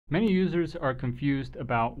Many users are confused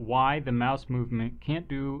about why the mouse movement can't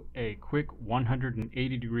do a quick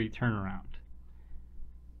 180-degree turnaround.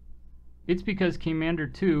 It's because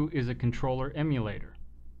KeyMander 2 is a controller emulator.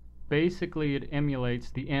 Basically, it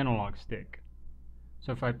emulates the analog stick.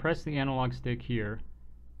 So if I press the analog stick here,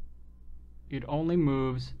 it only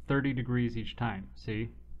moves 30 degrees each time, see?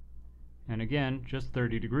 And again, just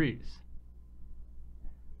 30 degrees.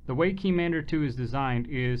 The way KeyMander 2 is designed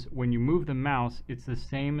is when you move the mouse, it's the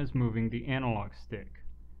same as moving the analog stick.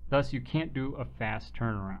 Thus, you can't do a fast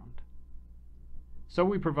turnaround. So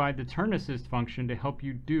we provide the turn assist function to help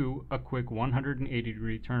you do a quick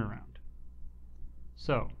 180-degree turnaround.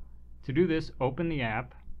 So, to do this, open the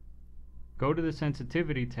app, go to the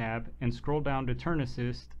sensitivity tab, and scroll down to turn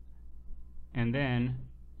assist, and then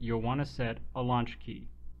you'll want to set a launch key.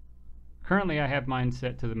 Currently, I have mine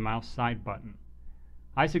set to the mouse side button.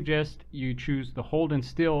 I suggest you choose the hold and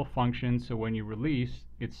still function so when you release,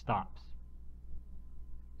 it stops.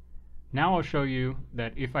 Now I'll show you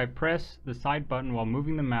that if I press the side button while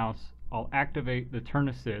moving the mouse, I'll activate the turn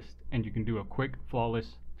assist and you can do a quick,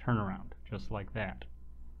 flawless turnaround, just like that.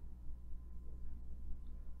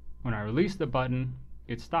 When I release the button,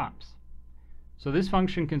 it stops. So this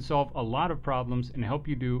function can solve a lot of problems and help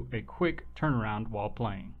you do a quick turnaround while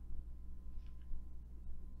playing.